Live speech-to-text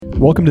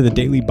Welcome to the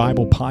Daily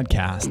Bible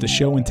Podcast, a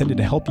show intended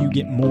to help you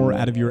get more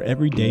out of your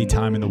everyday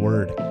time in the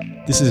Word.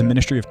 This is a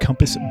ministry of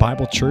Compass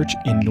Bible Church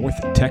in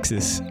North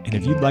Texas, and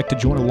if you'd like to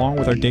join along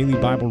with our daily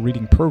Bible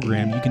reading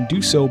program, you can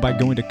do so by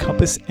going to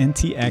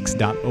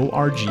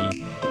compassntx.org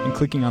and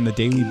clicking on the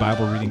Daily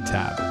Bible Reading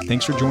tab.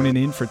 Thanks for joining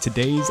in for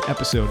today's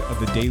episode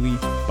of the Daily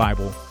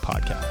Bible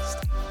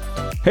Podcast.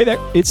 Hey there,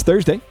 it's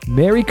Thursday.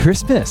 Merry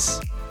Christmas.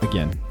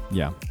 Again,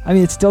 yeah. I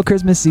mean, it's still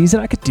Christmas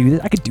season. I could do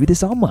this. I could do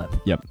this all month.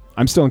 Yep.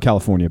 I'm still in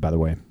California, by the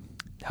way.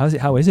 How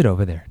is it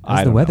over there?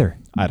 How's the weather?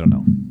 I don't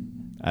know.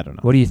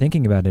 What are you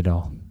thinking about it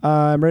all?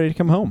 I'm ready to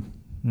come home.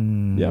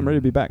 Yeah, I'm ready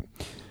to be back.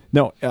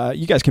 No,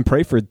 you guys can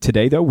pray for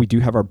today, though. We do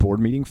have our board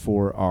meeting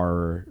for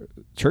our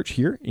church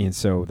here, and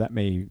so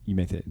you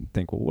may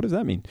think, well, what does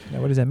that mean? Yeah,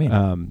 what does that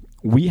mean?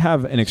 We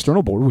have an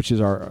external board, which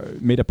is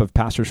made up of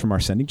pastors from our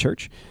sending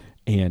church,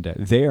 and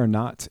they are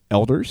not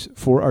elders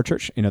for our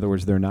church. In other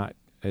words, they're not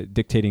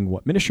dictating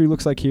what ministry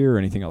looks like here or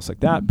anything else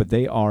like that, but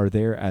they are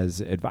there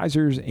as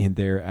advisors and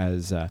there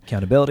as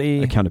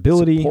accountability,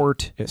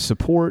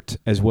 support,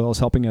 as well as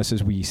helping us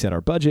as we set our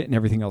budget and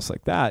everything else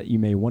like that. You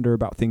may wonder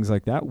about things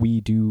like that.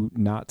 We do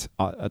not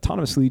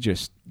autonomously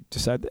just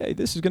decide, hey,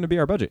 this is going to be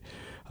our budget.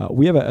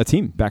 We have a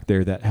team back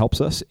there that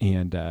helps us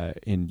and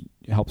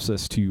helps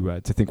us to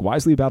think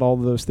wisely about all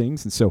of those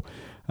things. And so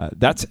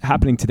that's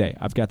happening today.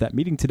 I've got that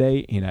meeting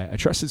today, and I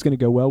trust it's going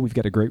to go well. We've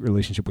got a great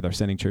relationship with our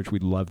sending church. We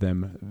love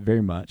them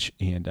very much,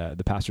 and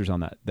the pastors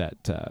on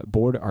that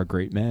board are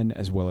great men,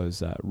 as well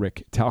as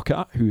Rick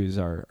Talcott, who is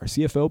our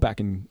CFO back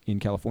in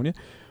California.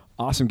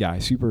 Awesome guy,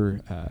 super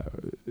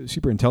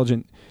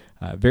intelligent,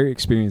 very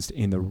experienced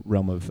in the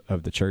realm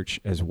of the church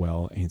as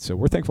well, and so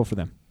we're thankful for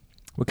them.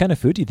 What kind of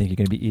food do you think you're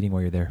going to be eating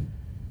while you're there?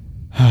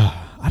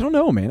 I don't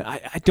know, man.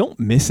 I don't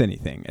miss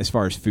anything as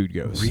far as food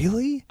goes.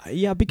 Really?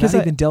 Yeah, because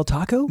not even Del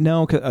Taco?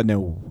 No,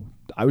 no.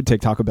 I would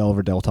take Taco Bell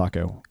over Del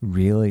Taco.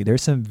 Really?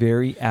 There's some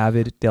very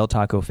avid Del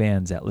Taco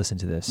fans that listen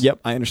to this. Yep,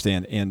 I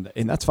understand, and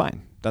that's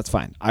fine. That's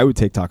fine. I would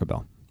take Taco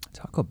Bell.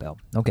 Taco Bell.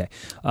 Okay.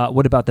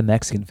 What about the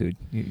Mexican food?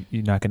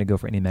 You're not going to go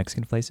for any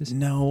Mexican places?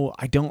 No,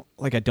 I don't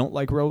like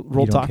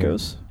rolled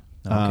tacos.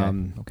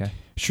 Okay.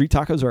 Street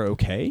tacos are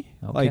okay.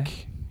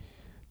 Like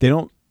they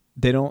don't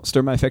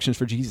stir my affections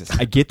for Jesus.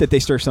 I get that they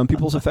stir some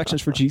people's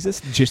affections for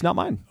Jesus, just not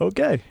mine.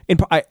 Okay.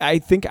 And I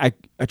think I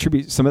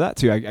attribute some of that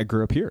to I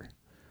grew up here.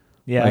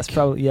 Yeah, that's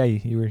probably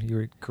you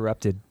were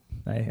corrupted.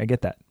 I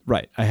get that.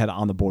 Right. I had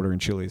On the Border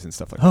and Chili's and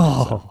stuff like that.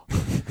 Oh,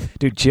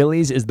 dude,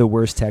 Chili's is the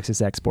worst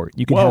Texas export.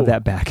 You can have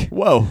that back.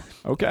 Whoa.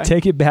 Okay.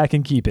 Take it back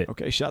and keep it.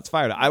 Okay. Shots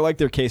fired. I like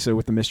their queso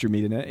with the mystery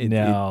meat in it.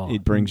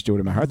 It brings joy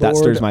to my heart. Lord that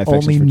stirs my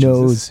affections for Jesus.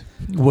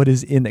 Only knows what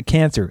is in the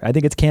cancer. I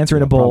think it's cancer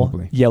in a bowl,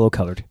 probably. Yellow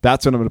colored.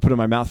 That's what I'm going to put in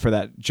my mouth for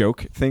that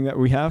joke thing that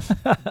we have.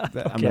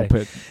 I'm going to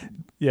put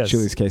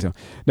Chili's queso.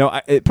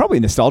 No, probably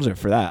nostalgia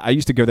for that. I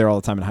used to go there all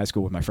the time in high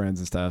school with my friends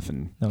and stuff.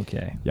 And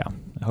yeah.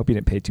 I hope you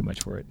didn't pay too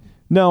much for it.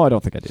 No, I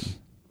don't think I did.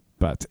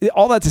 But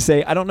all that to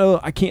say, I don't know.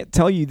 I can't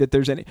tell you that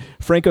there's any.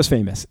 Franco's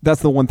famous.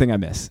 That's the one thing I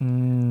miss.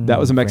 That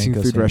was a Mexican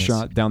food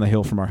restaurant down the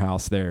hill from our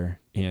house there,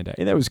 and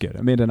that was good.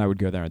 Amanda and I would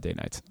go there on date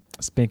nights.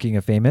 Speaking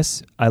of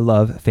famous, I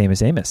love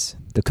Famous Amos,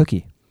 the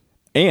cookie,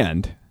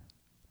 and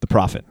the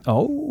prophet.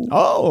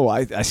 Oh,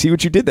 I see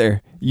what you did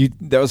there.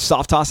 That was a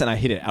soft toss, and I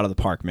hit it out of the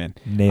park, man.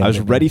 Nailed I was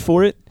ready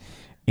for it,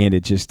 and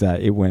it just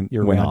it went.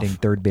 You're went rounding off.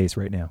 third base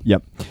right now.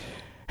 Yep.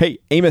 Hey,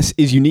 Amos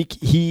is unique.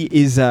 He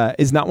is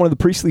not one of the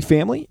priestly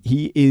family.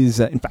 He is,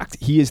 in fact,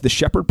 he is the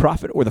shepherd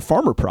prophet or the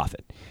farmer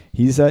prophet.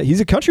 He's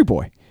a country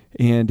boy,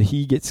 and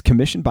he gets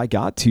commissioned by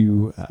God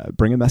to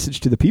bring a message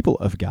to the people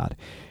of God.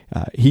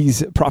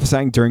 He's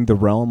prophesying during the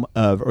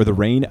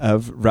reign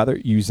of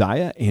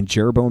Uzziah and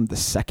Jeroboam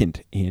II.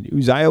 And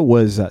Uzziah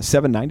was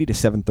 790 to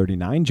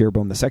 739.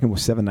 Jeroboam II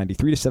was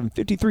 793 to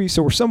 753.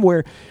 So we're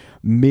somewhere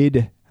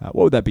mid, what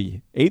would that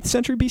be? 8th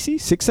century BC?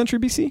 6th century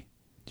BC?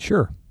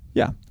 Sure.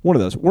 Yeah, one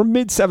of those. We're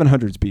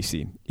mid-700s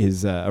BC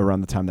is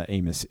around the time that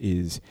Amos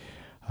is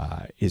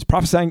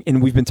prophesying,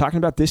 and we've been talking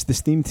about this.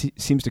 This theme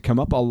seems to come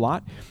up a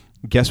lot.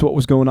 Guess what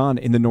was going on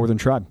in the northern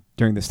tribe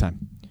during this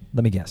time?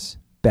 Let me guess.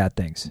 Bad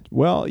things.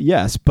 Well,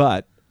 yes,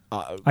 but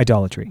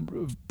idolatry.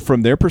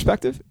 From their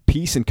perspective,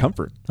 peace and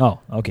comfort. Oh,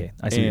 okay.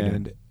 I see.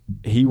 And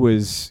he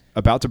was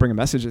about to bring a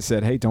message that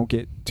said, hey, don't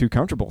get too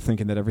comfortable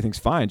thinking that everything's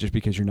fine just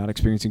because you're not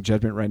experiencing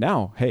judgment right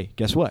now. Hey,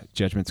 guess what?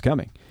 Judgment's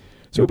coming.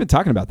 So we've been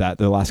talking about that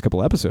the last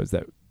couple of episodes,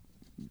 that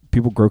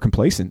people grow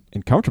complacent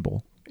and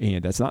comfortable,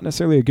 and that's not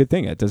necessarily a good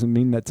thing. It doesn't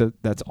mean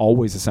that's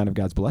always a sign of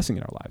God's blessing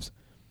in our lives.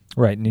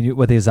 Right. And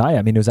with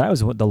Uzziah, Uzziah was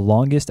the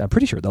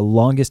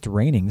longest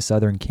reigning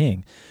southern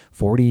king,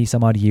 40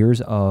 some odd years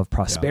of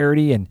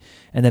prosperity. Yeah.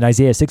 And then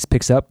Isaiah 6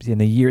 picks up in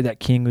the year that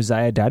King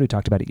Uzziah died. We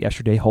talked about it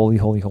yesterday. Holy,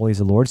 holy, holy is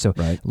the Lord. So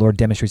the Lord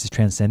demonstrates his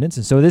transcendence.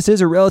 And so this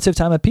is a relative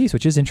time of peace,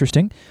 which is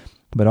interesting,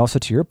 but also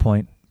to your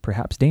point,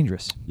 perhaps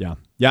dangerous. Yeah.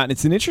 Yeah. And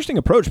it's an interesting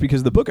approach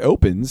because the book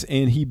opens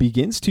and he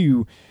begins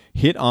to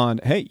hit on,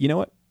 hey, you know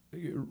what?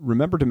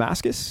 Remember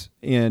Damascus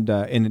and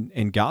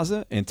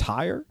Gaza and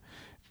Tyre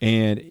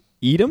and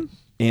Edom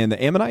and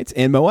the Ammonites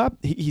and Moab.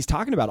 He's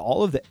talking about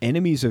all of the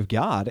enemies of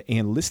God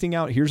and listing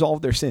out, here's all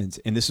of their sins.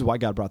 And this is why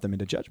God brought them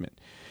into judgment.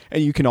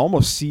 And you can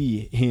almost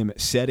see him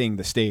setting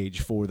the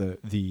stage for the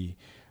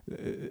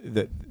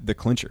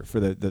clincher, for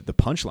the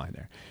punchline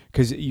there,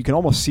 because you can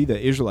almost see the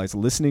Israelites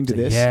listening to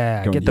this.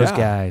 Yeah, going, get those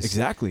guys.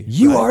 Exactly.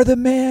 You are the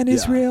man,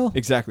 Israel.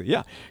 Exactly.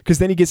 Yeah. Because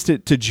then he gets to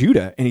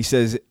Judah and he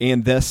says,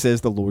 and thus says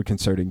the Lord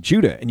concerning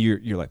Judah. And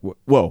you're like,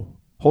 whoa,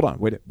 hold on.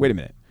 Wait a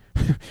minute.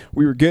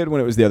 We were good when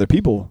it was the other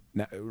people.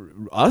 Now,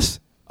 us,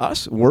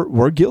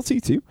 we're guilty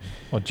too.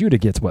 Well, Judah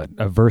gets what,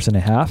 a verse and a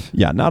half?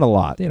 Yeah, not a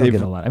lot. They don't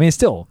get a lot. I mean,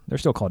 they're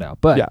still called out,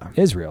 but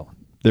Israel.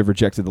 They've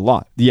rejected the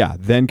law. Yeah,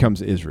 then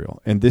comes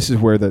Israel. And this is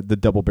where the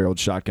double-barreled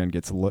shotgun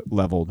gets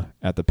leveled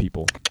at the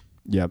people.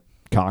 Yep,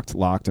 cocked,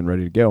 locked, and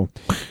ready to go.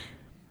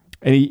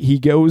 And he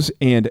goes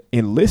and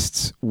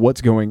lists what's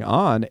going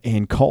on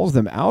and calls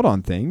them out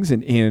on things.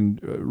 And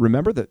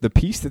remember the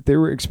peace that they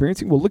were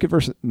experiencing? Well, look at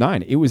verse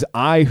 9. It was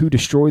I who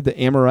destroyed the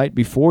Amorite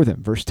before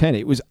them. Verse 10,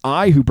 it was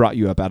I who brought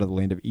you up out of the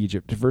land of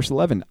Egypt. Verse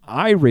 11,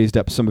 I raised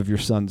up some of your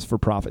sons for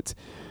prophets.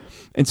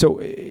 And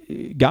so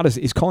God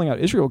is calling out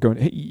Israel going,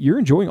 hey, you're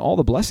enjoying all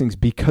the blessings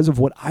because of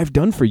what I've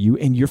done for you,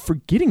 and you're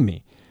forgetting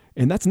me.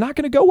 And that's not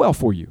going to go well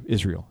for you,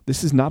 Israel.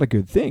 This is not a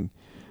good thing.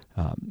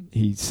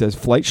 He says,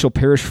 flight shall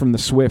perish from the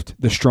swift.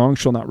 The strong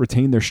shall not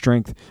retain their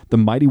strength. The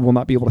mighty will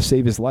not be able to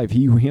save his life.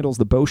 He who handles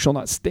the bow shall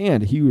not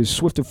stand. He who is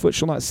swift of foot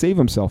shall not save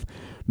himself,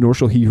 nor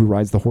shall he who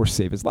rides the horse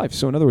save his life.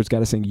 So in other words,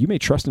 God is saying, you may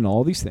trust in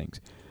all these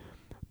things,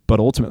 but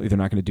ultimately they're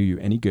not going to do you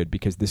any good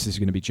because this is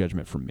going to be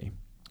judgment from me.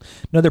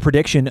 Another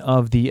prediction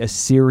of the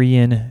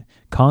Assyrian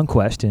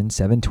conquest in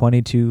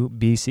 722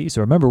 BC.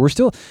 So remember, we're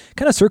still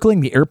kind of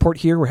circling the airport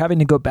here. We're having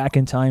to go back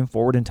in time,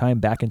 forward in time,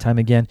 back in time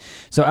again.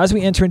 So as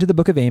we enter into the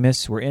book of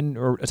Amos, we're in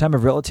a time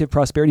of relative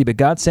prosperity, but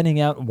God's sending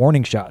out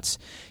warning shots.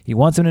 He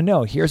wants them to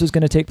know, here's what's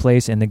going to take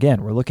place. And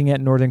again, we're looking at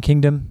Northern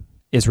Kingdom,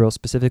 Israel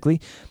specifically,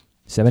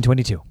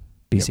 722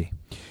 BC.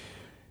 Yep.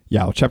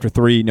 Yeah, well, chapter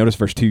 3, notice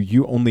verse 2,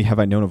 you only have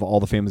I known of all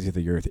the families of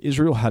the earth.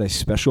 Israel had a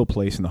special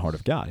place in the heart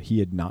of God. He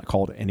had not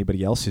called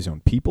anybody else his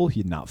own people. He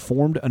had not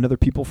formed another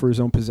people for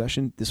his own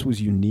possession. This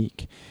was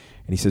unique.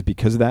 And he says,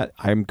 because of that,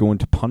 I'm going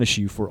to punish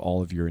you for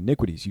all of your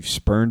iniquities. You've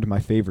spurned my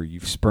favor.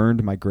 You've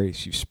spurned my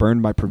grace. You've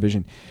spurned my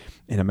provision.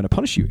 And I'm going to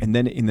punish you. And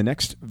then in the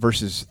next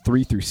verses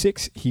 3 through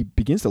 6, he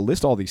begins to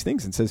list all these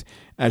things and says,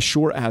 as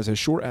short as.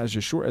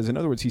 In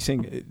other words, he's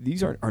saying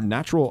these are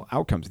natural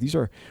outcomes. These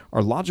are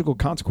logical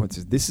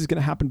consequences. This is going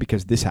to happen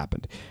because this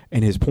happened.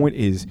 And his point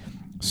is,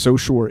 so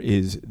sure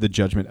is the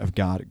judgment of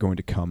God going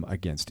to come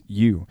against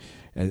you.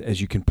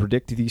 As you can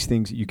predict these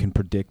things, you can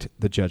predict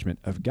the judgment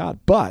of God.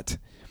 But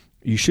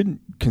you shouldn't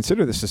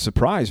consider this a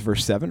surprise.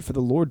 Verse 7, for the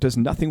Lord does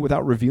nothing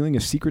without revealing a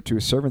secret to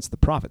his servants, the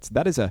prophets.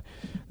 That's a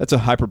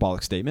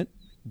hyperbolic statement.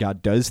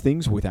 God does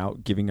things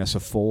without giving us a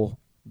full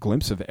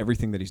glimpse of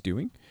everything that he's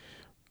doing.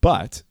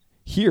 But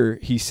here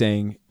he's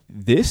saying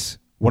this,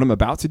 what I'm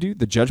about to do,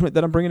 the judgment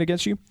that I'm bringing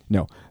against you,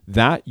 no,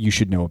 that you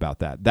should know about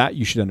that. That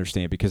you should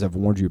understand because I've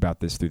warned you about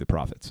this through the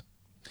prophets.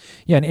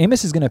 Yeah, and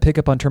Amos is going to pick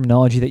up on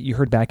terminology that you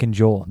heard back in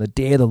Joel, the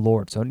day of the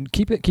Lord. So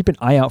keep an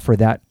eye out for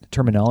that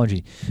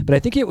terminology. But I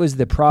think it was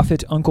the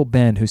prophet Uncle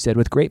Ben who said,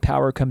 with great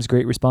power comes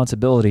great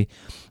responsibility.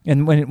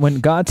 And when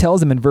God tells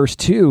them in verse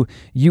 2,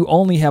 you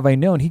only have I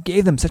known, he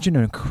gave them such an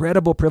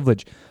incredible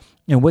privilege.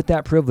 And with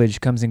that privilege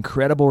comes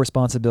incredible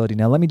responsibility.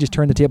 Now, let me just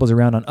turn the tables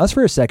around on us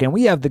for a second.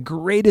 We have the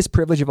greatest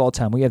privilege of all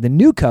time. We have the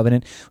new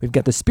covenant. We've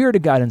got the Spirit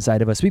of God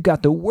inside of us. We've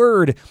got the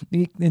Word,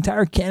 the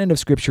entire canon of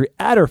Scripture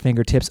at our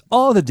fingertips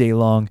all the day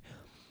long.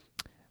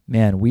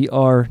 Man, we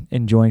are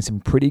enjoying some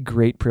pretty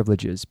great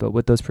privileges, but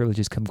with those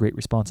privileges come great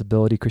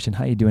responsibility. Christian,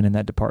 how you doing in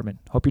that department?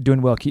 Hope you're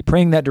doing well. Keep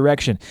praying that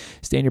direction.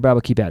 Stay in your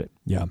Bible. Keep at it.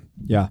 Yeah.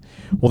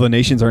 Well, the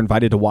nations are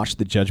invited to watch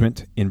the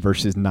judgment in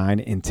verses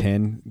 9 and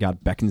 10.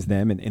 God beckons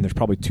them, and there's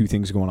probably two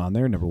things going on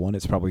there. Number one,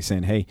 it's probably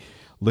saying, hey,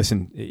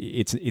 listen,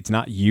 it's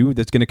not you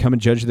that's going to come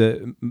and judge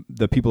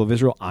the people of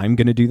Israel. I'm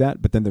going to do that.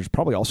 But then there's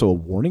probably also a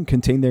warning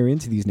contained therein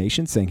to these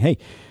nations saying, hey,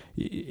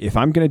 if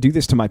I'm going to do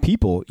this to my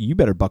people, you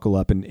better buckle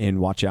up and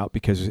watch out,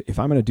 because if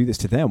I'm going to do this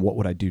to them, what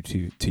would I do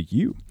to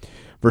you?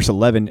 Verse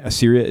 11,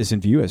 Assyria is in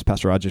view, as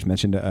Pastor Rogers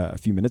mentioned a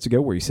few minutes ago,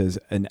 where he says,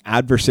 an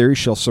adversary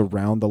shall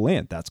surround the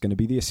land. That's going to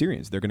be the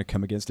Assyrians. They're going to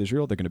come against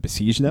Israel. They're going to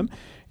besiege them,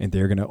 and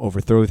they're going to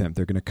overthrow them.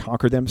 They're going to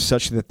conquer them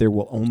such that there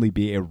will only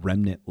be a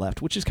remnant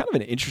left, which is kind of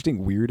an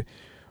interesting, weird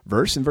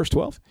verse in verse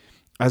 12.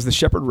 As the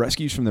shepherd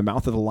rescues from the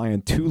mouth of the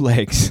lion 2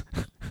 legs.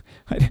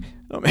 I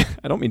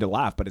don't mean to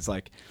laugh, but it's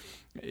like,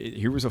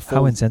 here was a full,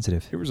 how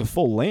insensitive. Here was a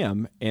full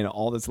lamb, and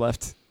all that's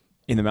left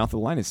in the mouth of the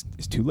lion is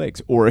 2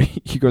 legs. Or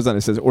he goes on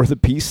and says, or the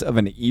piece of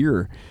an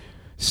ear.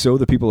 So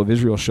the people of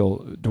Israel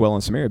shall dwell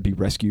in Samaria, be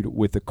rescued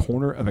with the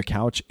corner of a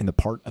couch and the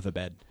part of a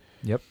bed.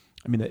 Yep.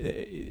 I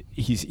mean,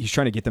 he's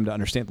trying to get them to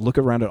understand. Look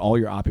around at all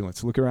your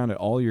opulence. Look around at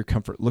all your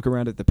comfort. Look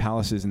around at the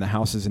palaces and the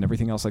houses and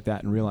everything else like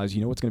that, and realize,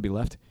 you know what's going to be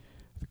left?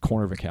 The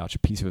corner of a couch, a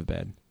piece of a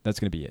bed. That's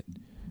going to be it.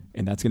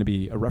 And that's going to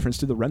be a reference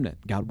to the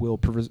remnant. God will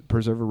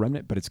preserve a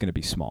remnant, but it's going to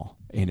be small.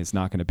 And it's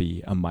not going to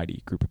be a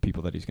mighty group of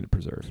people that he's going to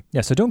preserve.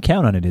 Yeah, so don't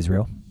count on it,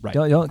 Israel. Right.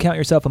 Don't count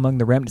yourself among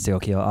the remnant and say,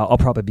 okay, I'll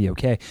probably be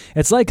okay.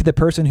 It's like the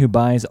person who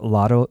buys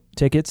lotto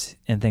tickets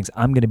and thinks,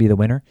 I'm going to be the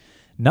winner.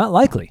 Not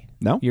likely.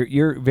 No?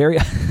 You're very...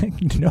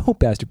 No,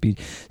 Pastor Pete.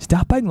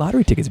 Stop buying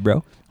lottery tickets,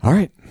 bro. All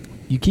right.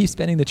 You keep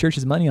spending the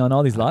church's money on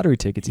all these lottery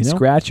tickets, these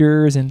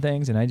scratchers and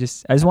things, and I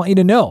just want you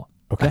to know.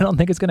 Okay. I don't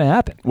think it's going to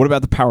happen. What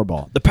about the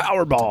Powerball? The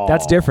Powerball.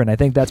 That's different. I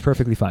think that's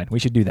perfectly fine. We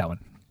should do that one.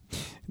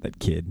 That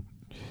kid.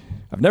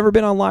 I've never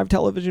been on live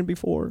television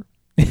before.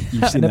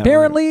 You've seen and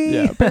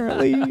apparently.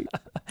 Apparently.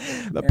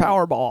 The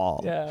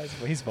Powerball. Yeah,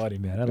 he's funny,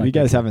 man. If you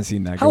guys haven't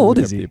seen that, how old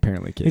is he? The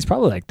apparently kid. He's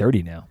probably like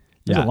 30 now.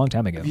 It was a long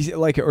time ago.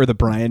 Or the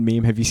Brian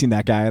meme. Have you seen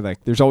that guy?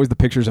 Like, there's always the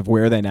pictures of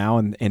where are they now,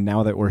 and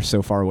now that we're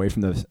so far away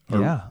from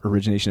the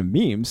origination of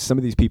memes, some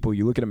of these people,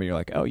 you look at them and you're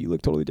like, oh, you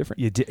look totally different.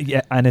 You did,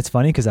 yeah, and it's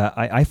funny because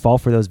I fall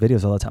for those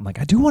videos all the time. I'm like,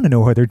 I do want to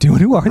know what they're doing.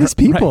 Who are these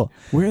people?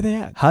 Right. Where are they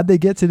at? How'd they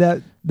get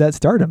to that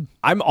stardom?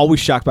 I'm always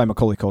shocked by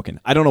Macaulay Culkin.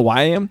 I don't know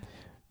why I am,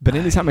 but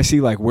anytime I see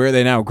like where are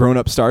they now, grown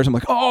up stars, I'm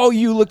like, oh,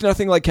 you look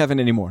nothing like Kevin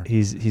anymore.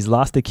 He's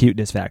lost the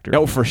cuteness factor.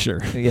 Oh, for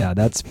sure. Yeah,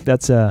 that's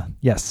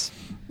yes,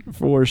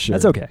 for sure.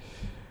 That's okay.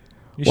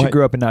 You should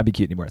grow up and not be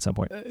cute anymore at some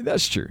point.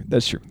 That's true.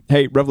 That's true.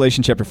 Hey,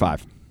 Revelation chapter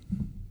 5.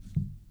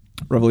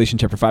 Revelation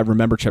chapter 5.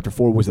 Remember, chapter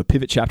 4 was a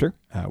pivot chapter.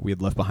 We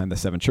had left behind the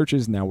 7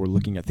 churches. Now we're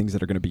looking at things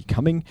that are going to be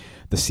coming.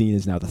 The scene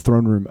is now the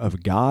throne room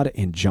of God,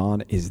 and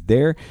John is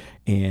there.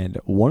 And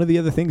one of the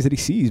other things that he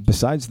sees,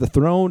 besides the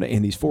throne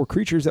and these 4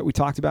 creatures that we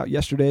talked about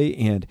yesterday,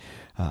 and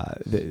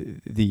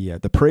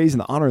the praise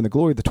and the honor and the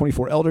glory of the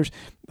 24 elders,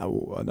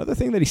 another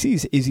thing that he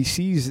sees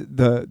is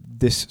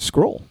this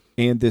scroll.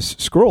 And this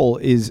scroll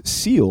is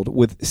sealed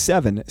with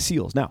 7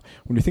 seals. Now,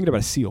 when you're thinking about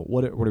a seal,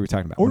 what are we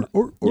talking about?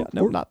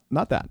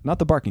 Not that. Not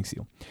the barking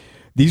seal.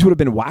 These would have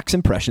been wax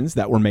impressions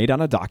that were made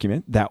on a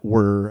document that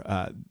were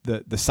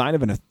the sign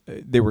of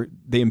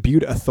they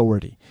imbued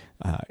authority.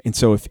 And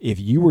so if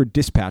you were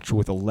dispatched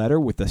with a letter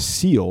with a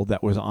seal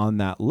that was on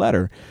that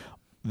letter,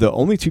 the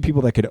only 2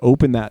 people that could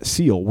open that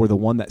seal were the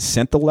one that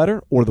sent the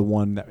letter or the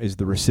one that is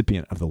the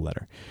recipient of the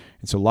letter.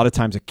 And so a lot of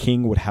times a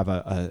king would have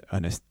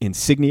an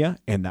insignia,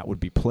 and that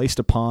would be placed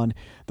upon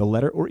the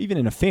letter, or even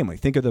in a family.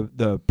 Think of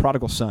the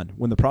prodigal son.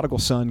 When the prodigal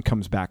son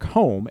comes back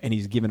home and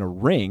he's given a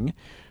ring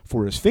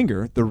for his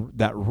finger,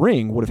 that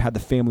ring would have had the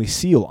family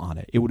seal on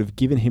it. It would have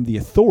given him the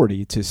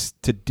authority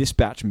to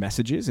dispatch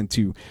messages and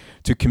to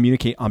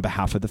communicate on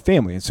behalf of the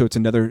family. And so it's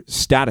another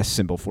status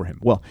symbol for him.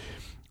 Well,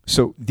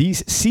 so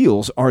these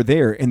seals are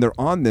there, and they're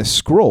on this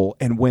scroll.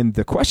 And when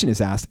the question is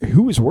asked,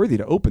 who is worthy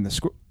to open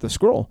the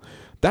scroll?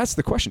 That's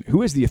the question.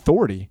 Who has the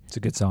authority? It's a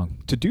good song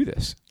to do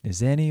this.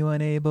 Is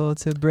anyone able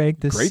to break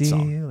the Great seal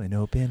song. And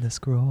open the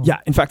scroll? Yeah.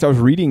 In fact, I was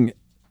reading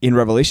in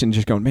Revelation,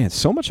 just going, man,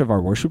 so much of our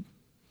worship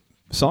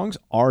songs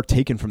are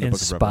taken from the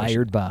book of Revelation.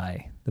 Inspired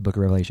by the book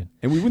of Revelation.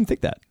 And we wouldn't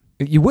think that.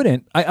 You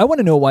wouldn't. I want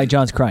to know why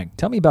John's crying.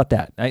 Tell me about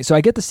that. So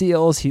I get the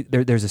seals.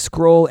 There's a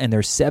scroll, and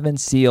there's 7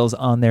 seals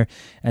on there,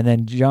 and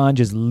then John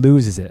just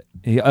loses it.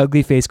 The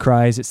ugly face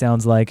cries. It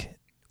sounds like.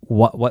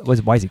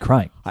 Why is he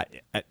crying?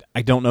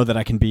 I don't know that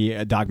I can be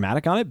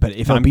dogmatic on it, but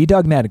be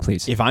dogmatic,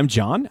 please. If I'm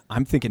John,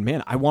 I'm thinking,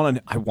 man, I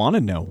want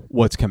to know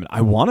what's coming.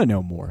 I want to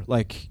know more.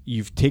 Like,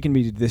 you've taken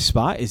me to this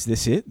spot. Is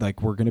this it?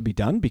 Like, we're going to be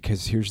done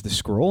because here's the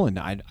scroll, and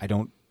I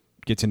don't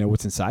get to know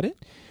what's inside it.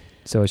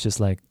 So it's just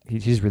like he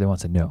just really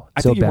wants to know.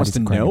 I think he wants to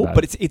know,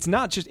 but it's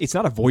not a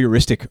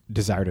voyeuristic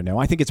desire to know.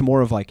 I think it's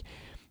more of like,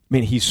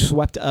 man, he's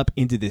swept up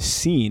into this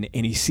scene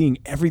and he's seeing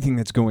everything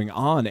that's going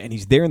on, and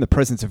he's there in the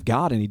presence of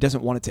God, and he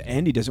doesn't want it to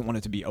end. He doesn't want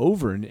it to be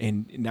over.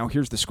 And now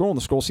here's the scroll, and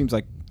the scroll seems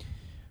like,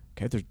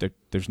 okay,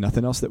 there's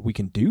nothing else that we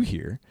can do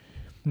here.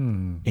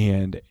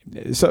 And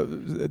so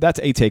that's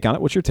a take on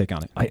it. What's your take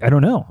on it? I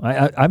don't know.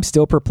 I'm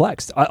still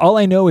perplexed. All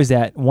I know is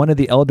that one of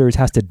the elders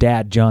has to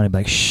dad John and be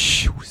like,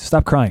 shh,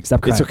 stop crying.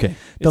 Stop crying. It's okay.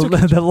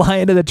 The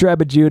Lion of the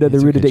tribe of Judah, the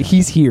root of David,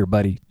 he's here,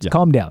 buddy. Yeah.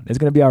 Calm down. It's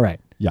going to be all right.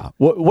 Yeah.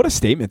 What a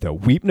statement, though.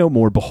 Weep no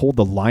more. Behold,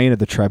 the Lion of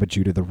the tribe of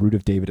Judah, the root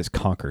of David, is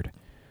conquered,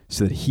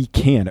 so that he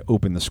can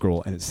open the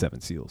scroll and its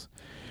 7 seals.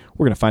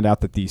 We're going to find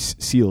out that these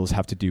seals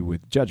have to do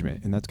with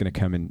judgment, and that's going to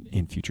come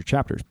in future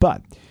chapters.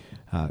 But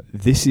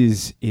this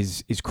is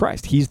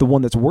Christ. He's the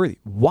one that's worthy.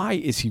 Why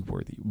is he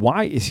worthy?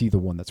 Why is he the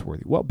one that's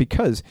worthy? Well,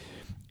 because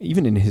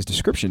even in his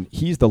description,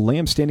 he's the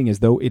lamb standing as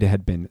though it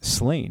had been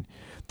slain.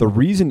 The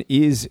reason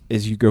is,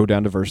 as you go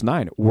down to verse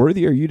 9,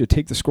 worthy are you to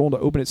take the scroll and to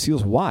open its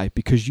seals. Why?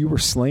 Because you were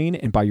slain,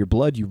 and by your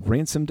blood you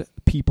ransomed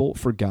people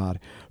for God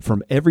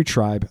from every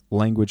tribe,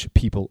 language,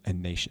 people,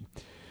 and nation.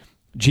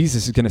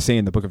 Jesus is going to say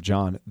in the book of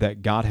John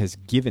that God has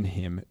given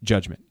him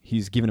judgment.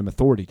 He's given him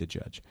authority to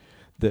judge.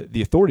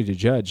 The authority to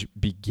judge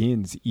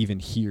begins even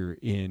here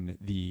in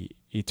the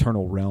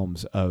eternal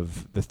realms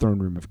of the throne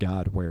room of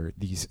God, where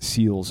these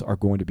seals are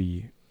going to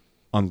be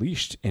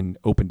unleashed and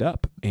opened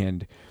up.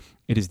 And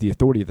It is the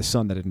authority of the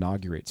Son that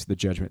inaugurates the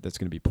judgment that's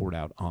going to be poured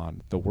out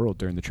on the world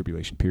during the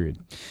tribulation period.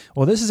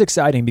 Well, this is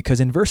exciting because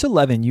in verse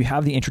 11, you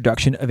have the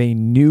introduction of a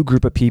new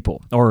group of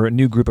people, or a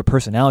new group of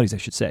personalities, I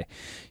should say.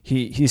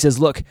 He says,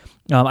 look,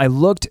 I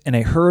looked and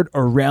I heard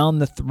around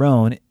the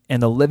throne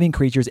and the living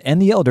creatures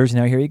and the elders,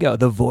 now here you go,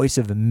 the voice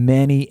of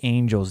many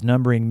angels,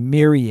 numbering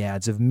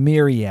myriads of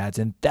myriads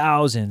and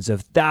thousands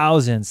of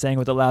thousands, saying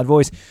with a loud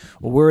voice,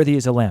 worthy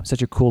is the Lamb.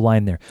 Such a cool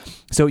line there.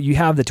 So you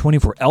have the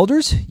 24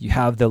 elders, you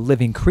have the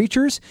living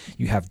creatures,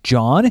 you have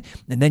John,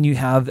 and then you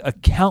have a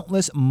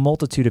countless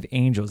multitude of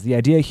angels. The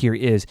idea here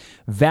is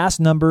vast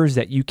numbers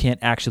that you can't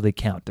actually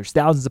count. There's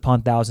thousands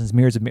upon thousands,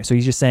 myriads of myriads. So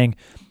he's just saying,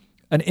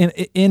 an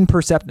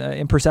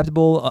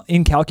imperceptible,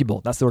 incalculable,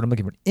 that's the word I'm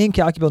looking for,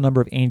 incalculable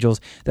number of angels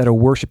that are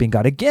worshiping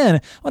God. Again, I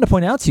want to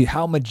point out to you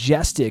how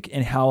majestic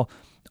and how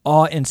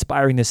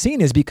awe-inspiring this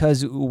scene is,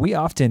 because we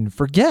often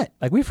forget.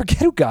 We forget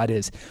who God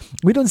is.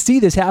 We don't see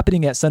this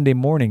happening at Sunday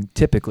morning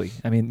typically.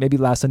 I mean, maybe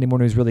last Sunday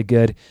morning was really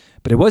good,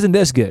 but it wasn't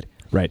this good.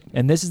 Right.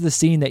 And this is the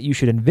scene that you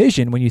should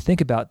envision when you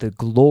think about the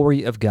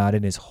glory of God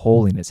and his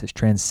holiness, his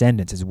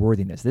transcendence, his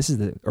worthiness. This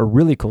is a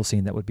really cool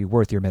scene that would be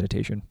worth your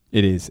meditation.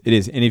 It is.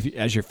 And if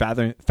as you're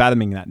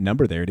fathoming that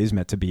number there, it is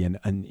meant to be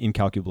an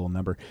incalculable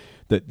number.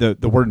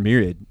 The word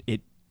myriad,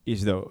 it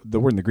is the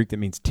word in the Greek that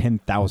means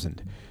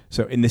 10,000.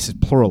 So, and this is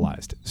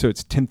pluralized. So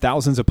it's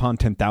 10,000s upon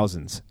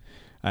 10,000s.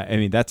 I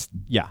mean,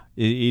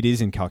 it is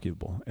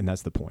incalculable, and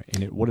that's the point.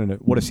 And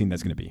what a scene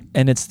that's going to be.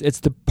 And it's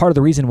the part of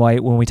the reason why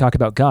when we talk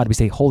about God, we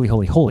say holy,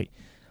 holy, holy.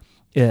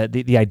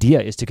 The idea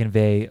is to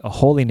convey a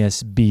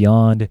holiness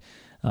beyond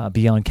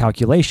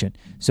calculation.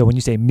 So when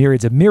you say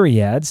myriads of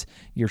myriads,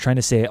 you're trying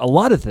to say a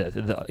lot of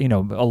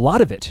a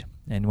lot of it.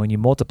 And when you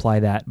multiply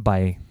that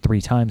by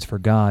 3 times for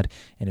God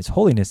and his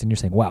holiness, then you're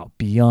saying, wow,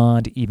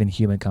 beyond even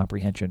human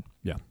comprehension.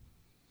 Yeah.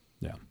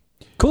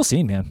 Cool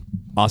scene, man.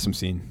 Awesome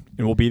scene.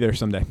 And we'll be there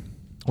someday.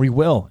 We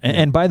will.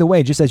 And by the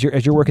way, just as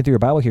you're working through your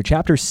Bible here,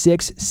 chapter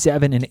 6,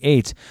 7, and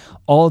 8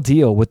 all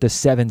deal with the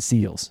 7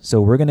 seals.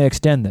 So we're going to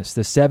extend this.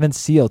 The 7th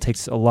seal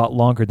takes a lot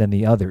longer than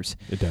the others.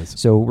 It does.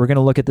 So we're going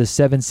to look at the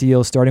 7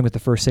 seals, starting with the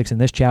first 6 in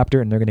this chapter,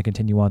 and they're going to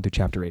continue on through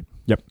chapter 8.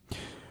 Yep.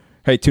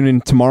 Hey, tune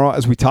in tomorrow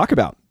as we talk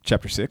about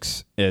chapter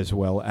 6, as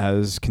well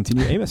as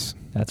continue Amos.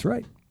 That's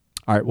right.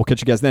 All right, we'll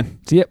catch you guys then.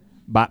 See ya.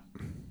 Bye.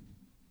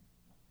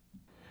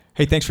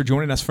 Hey, thanks for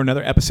joining us for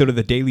another episode of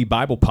the Daily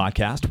Bible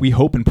Podcast. We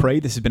hope and pray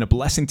this has been a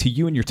blessing to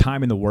you and your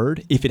time in the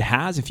Word. If it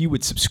has, if you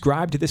would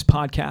subscribe to this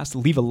podcast,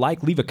 leave a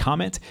like, leave a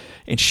comment,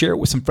 and share it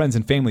with some friends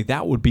and family,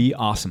 that would be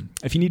awesome.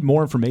 If you need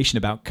more information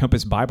about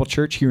Compass Bible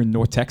Church here in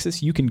North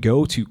Texas, you can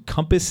go to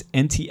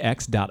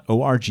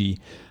compassntx.org.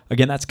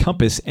 Again, that's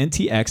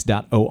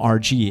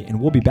compassntx.org,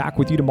 and we'll be back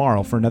with you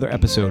tomorrow for another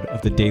episode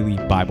of the Daily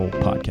Bible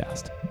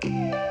Podcast.